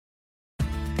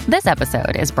This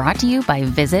episode is brought to you by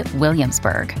Visit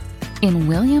Williamsburg. In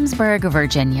Williamsburg,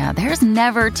 Virginia, there's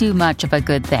never too much of a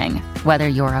good thing. Whether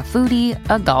you're a foodie,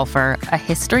 a golfer, a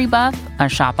history buff, a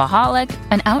shopaholic,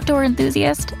 an outdoor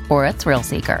enthusiast, or a thrill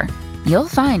seeker, you'll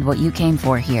find what you came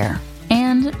for here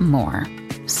and more.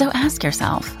 So ask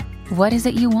yourself, what is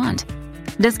it you want?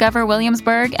 Discover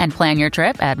Williamsburg and plan your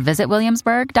trip at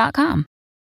visitwilliamsburg.com.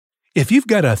 If you've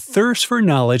got a thirst for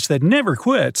knowledge that never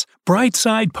quits,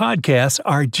 Brightside Podcasts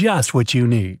are just what you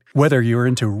need. Whether you're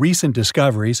into recent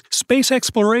discoveries, space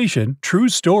exploration, true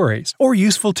stories, or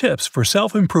useful tips for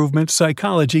self-improvement,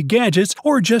 psychology, gadgets,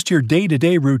 or just your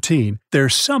day-to-day routine,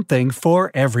 there's something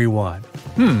for everyone.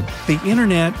 The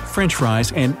internet, french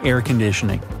fries, and air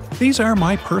conditioning. These are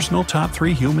my personal top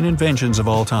 3 human inventions of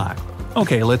all time.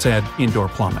 Okay, let's add indoor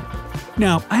plumbing.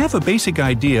 Now, I have a basic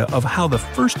idea of how the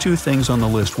first 2 things on the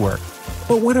list work.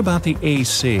 But what about the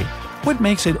AC? What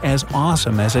makes it as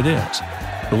awesome as it is?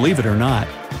 Believe it or not,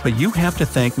 but you have to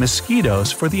thank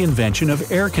mosquitoes for the invention of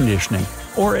air conditioning,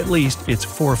 or at least its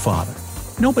forefather.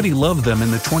 Nobody loved them in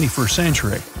the 21st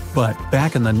century, but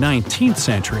back in the 19th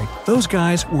century, those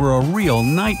guys were a real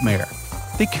nightmare.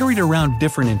 They carried around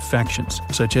different infections,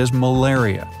 such as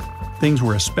malaria. Things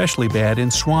were especially bad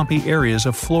in swampy areas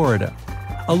of Florida.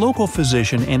 A local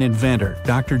physician and inventor,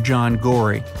 Dr. John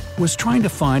Gorey, was trying to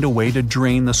find a way to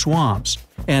drain the swamps,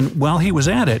 and while he was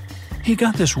at it, he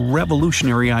got this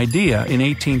revolutionary idea in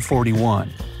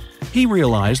 1841. He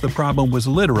realized the problem was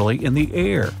literally in the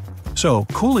air, so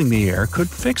cooling the air could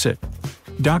fix it.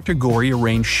 Dr. Gorey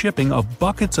arranged shipping of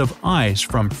buckets of ice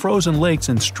from frozen lakes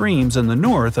and streams in the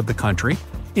north of the country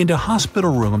into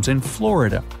hospital rooms in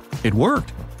Florida. It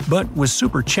worked, but was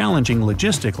super challenging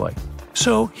logistically.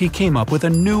 So he came up with a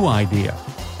new idea.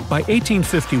 By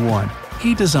 1851,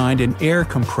 he designed an air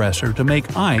compressor to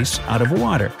make ice out of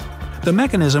water. The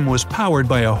mechanism was powered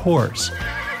by a horse.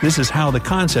 This is how the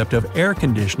concept of air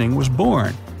conditioning was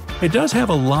born. It does have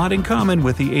a lot in common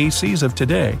with the ACs of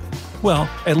today. Well,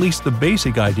 at least the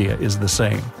basic idea is the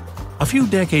same. A few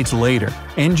decades later,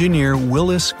 engineer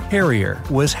Willis Carrier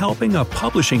was helping a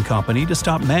publishing company to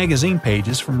stop magazine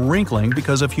pages from wrinkling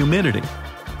because of humidity.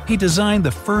 He designed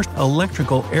the first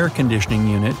electrical air conditioning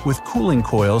unit with cooling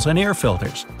coils and air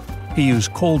filters. He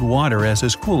used cold water as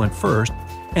his coolant first,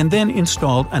 and then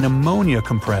installed an ammonia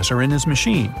compressor in his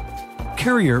machine.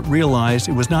 Carrier realized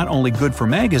it was not only good for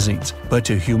magazines, but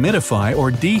to humidify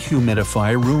or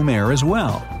dehumidify room air as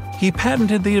well. He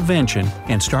patented the invention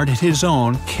and started his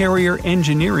own Carrier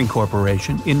Engineering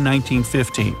Corporation in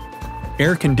 1915.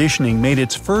 Air conditioning made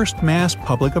its first mass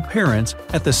public appearance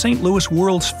at the St. Louis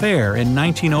World's Fair in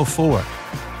 1904.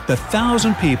 The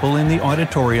 1,000 people in the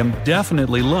auditorium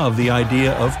definitely loved the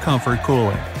idea of comfort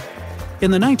cooling. In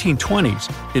the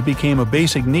 1920s, it became a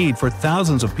basic need for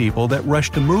thousands of people that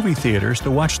rushed to movie theaters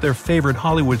to watch their favorite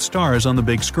Hollywood stars on the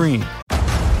big screen.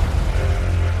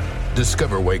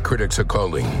 Discover why critics are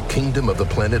calling Kingdom of the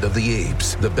Planet of the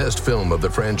Apes the best film of the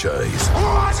franchise.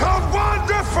 What a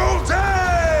wonderful day!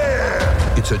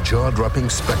 It's a jaw-dropping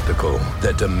spectacle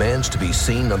that demands to be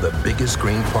seen on the biggest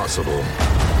screen possible.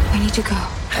 We need to go.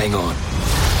 Hang on.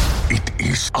 It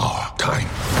is our time.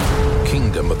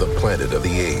 Kingdom of the Planet of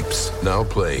the Apes. Now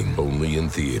playing only in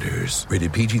theaters.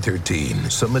 Rated PG-13.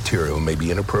 Some material may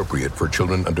be inappropriate for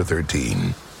children under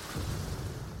 13.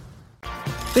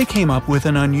 They came up with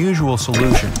an unusual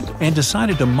solution and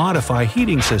decided to modify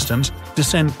heating systems to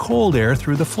send cold air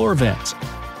through the floor vents.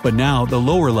 But now the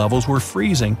lower levels were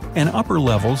freezing and upper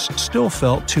levels still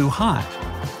felt too hot.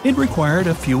 It required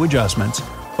a few adjustments,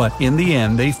 but in the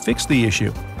end they fixed the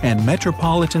issue, and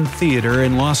Metropolitan Theater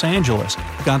in Los Angeles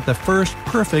got the first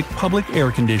perfect public air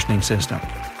conditioning system.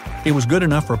 It was good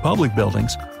enough for public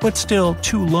buildings, but still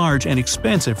too large and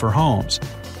expensive for homes.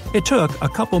 It took a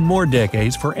couple more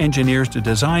decades for engineers to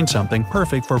design something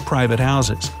perfect for private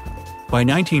houses. By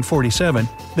 1947,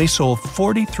 they sold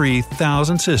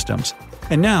 43,000 systems,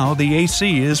 and now the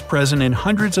AC is present in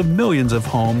hundreds of millions of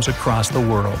homes across the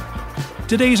world.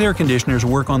 Today's air conditioners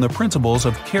work on the principles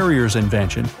of Carrier's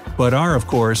invention, but are, of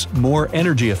course, more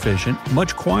energy efficient,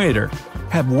 much quieter,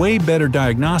 have way better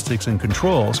diagnostics and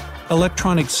controls,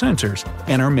 electronic sensors,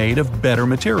 and are made of better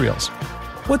materials.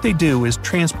 What they do is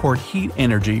transport heat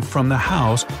energy from the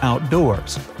house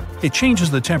outdoors. It changes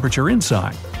the temperature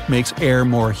inside, makes air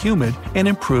more humid, and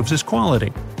improves its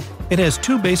quality. It has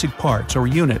 2 basic parts or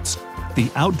units, the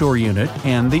outdoor unit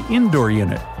and the indoor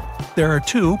unit. There are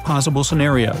 2 possible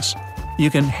scenarios. You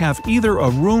can have either a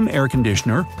room air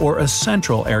conditioner or a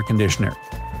central air conditioner.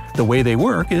 The way they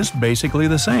work is basically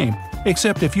the same,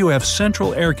 except if you have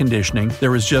central air conditioning,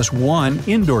 there is just one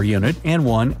indoor unit and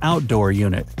one outdoor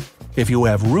unit. If you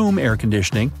have room air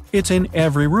conditioning, it's in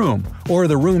every room, or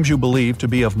the rooms you believe to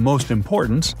be of most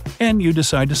importance, and you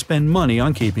decide to spend money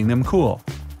on keeping them cool.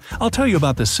 I'll tell you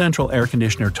about the central air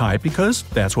conditioner type because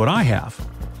that's what I have.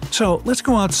 So let's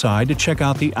go outside to check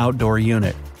out the outdoor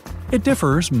unit. It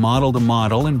differs model to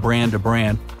model and brand to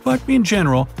brand, but in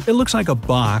general, it looks like a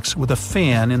box with a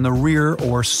fan in the rear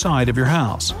or side of your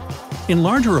house. In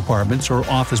larger apartments or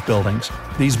office buildings,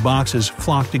 these boxes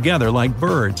flock together like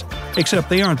birds, except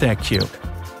they aren't that cute.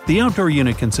 The outdoor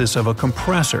unit consists of a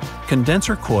compressor,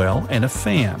 condenser coil, and a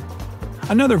fan.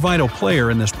 Another vital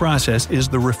player in this process is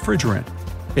the refrigerant.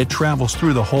 It travels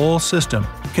through the whole system,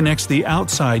 connects the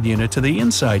outside unit to the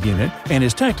inside unit, and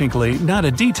is technically not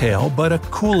a detail but a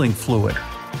cooling fluid.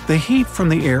 The heat from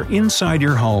the air inside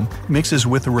your home mixes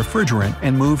with the refrigerant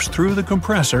and moves through the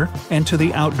compressor and to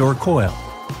the outdoor coil.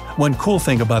 One cool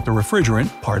thing about the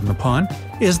refrigerant, pardon the pun,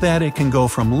 is that it can go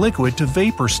from liquid to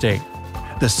vapor state.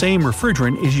 The same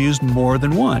refrigerant is used more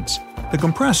than once. The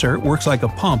compressor works like a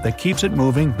pump that keeps it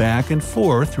moving back and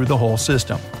forth through the whole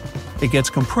system. It gets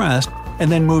compressed and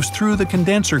then moves through the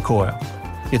condenser coil.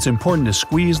 It's important to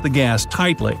squeeze the gas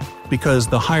tightly because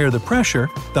the higher the pressure,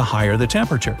 the higher the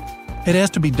temperature. It has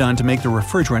to be done to make the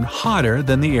refrigerant hotter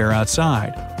than the air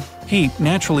outside. Heat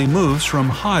naturally moves from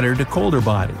hotter to colder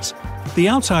bodies. The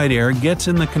outside air gets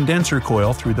in the condenser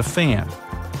coil through the fan.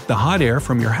 The hot air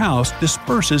from your house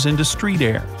disperses into street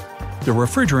air. The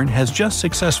refrigerant has just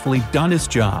successfully done its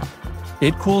job.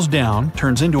 It cools down,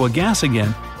 turns into a gas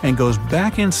again, and goes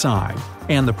back inside,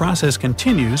 and the process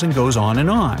continues and goes on and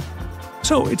on.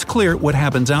 So it's clear what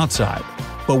happens outside.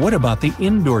 But what about the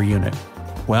indoor unit?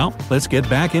 Well, let's get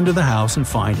back into the house and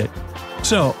find it.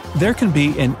 So, there can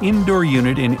be an indoor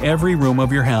unit in every room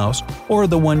of your house, or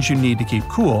the ones you need to keep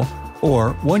cool,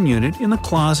 or one unit in the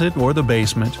closet or the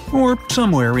basement, or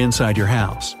somewhere inside your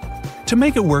house. To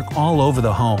make it work all over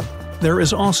the home, there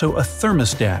is also a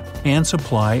thermostat and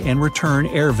supply and return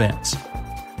air vents.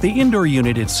 The indoor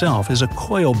unit itself is a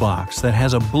coil box that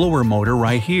has a blower motor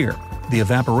right here, the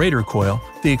evaporator coil,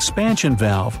 the expansion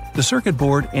valve, the circuit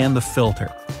board, and the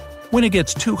filter. When it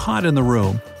gets too hot in the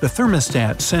room, the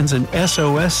thermostat sends an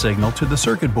SOS signal to the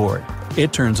circuit board.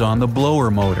 It turns on the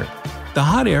blower motor. The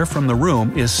hot air from the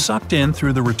room is sucked in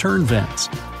through the return vents.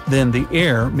 Then the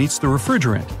air meets the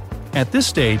refrigerant. At this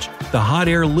stage, the hot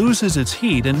air loses its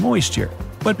heat and moisture.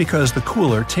 But because the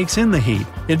cooler takes in the heat,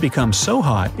 it becomes so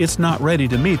hot it's not ready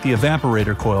to meet the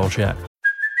evaporator coil jet.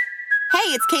 Hey,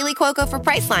 it's Kaylee Cuoco for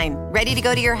Priceline. Ready to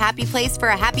go to your happy place for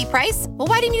a happy price? Well,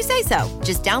 why didn't you say so?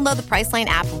 Just download the Priceline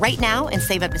app right now and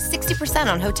save up to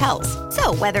 60% on hotels.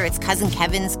 So whether it's Cousin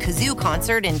Kevin's Kazoo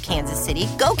Concert in Kansas City,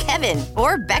 go Kevin,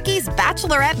 or Becky's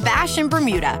Bachelorette Bash in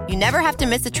Bermuda, you never have to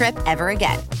miss a trip ever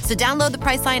again. So download the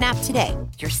Priceline app today.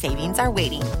 Your savings are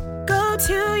waiting. Go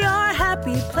to your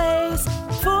happy place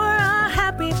for a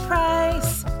happy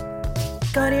price.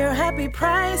 Go to your happy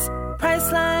price,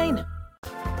 Priceline.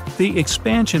 The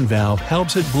expansion valve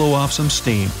helps it blow off some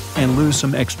steam and lose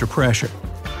some extra pressure.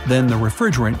 Then the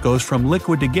refrigerant goes from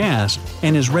liquid to gas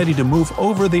and is ready to move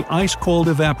over the ice-cold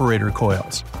evaporator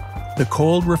coils. The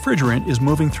cold refrigerant is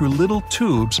moving through little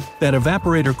tubes that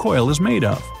evaporator coil is made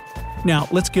of. Now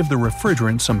let's give the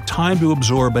refrigerant some time to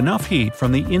absorb enough heat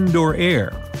from the indoor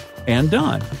air. And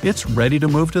done! It's ready to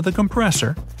move to the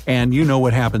compressor, and you know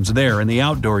what happens there in the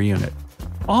outdoor unit.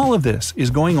 All of this is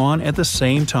going on at the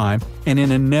same time and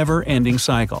in a never-ending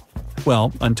cycle.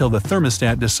 Well, until the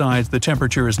thermostat decides the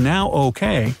temperature is now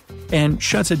okay and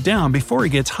shuts it down before it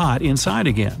gets hot inside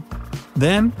again.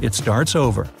 Then it starts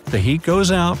over. The heat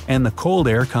goes out and the cold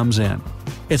air comes in.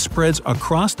 It spreads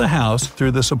across the house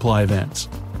through the supply vents.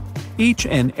 Each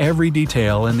and every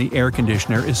detail in the air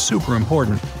conditioner is super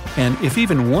important, and if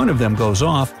even one of them goes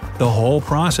off, the whole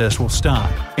process will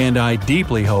stop. And I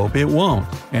deeply hope it won't,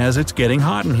 as it's getting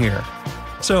hot in here.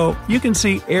 So, you can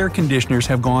see air conditioners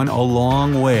have gone a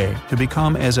long way to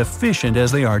become as efficient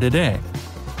as they are today.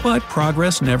 But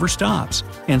progress never stops,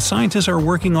 and scientists are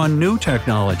working on new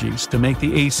technologies to make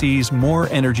the ACs more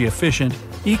energy efficient,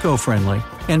 eco-friendly,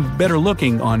 and better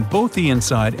looking on both the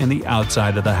inside and the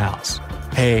outside of the house.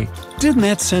 Hey, didn't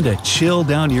that send a chill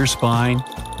down your spine?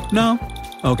 No?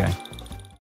 Okay,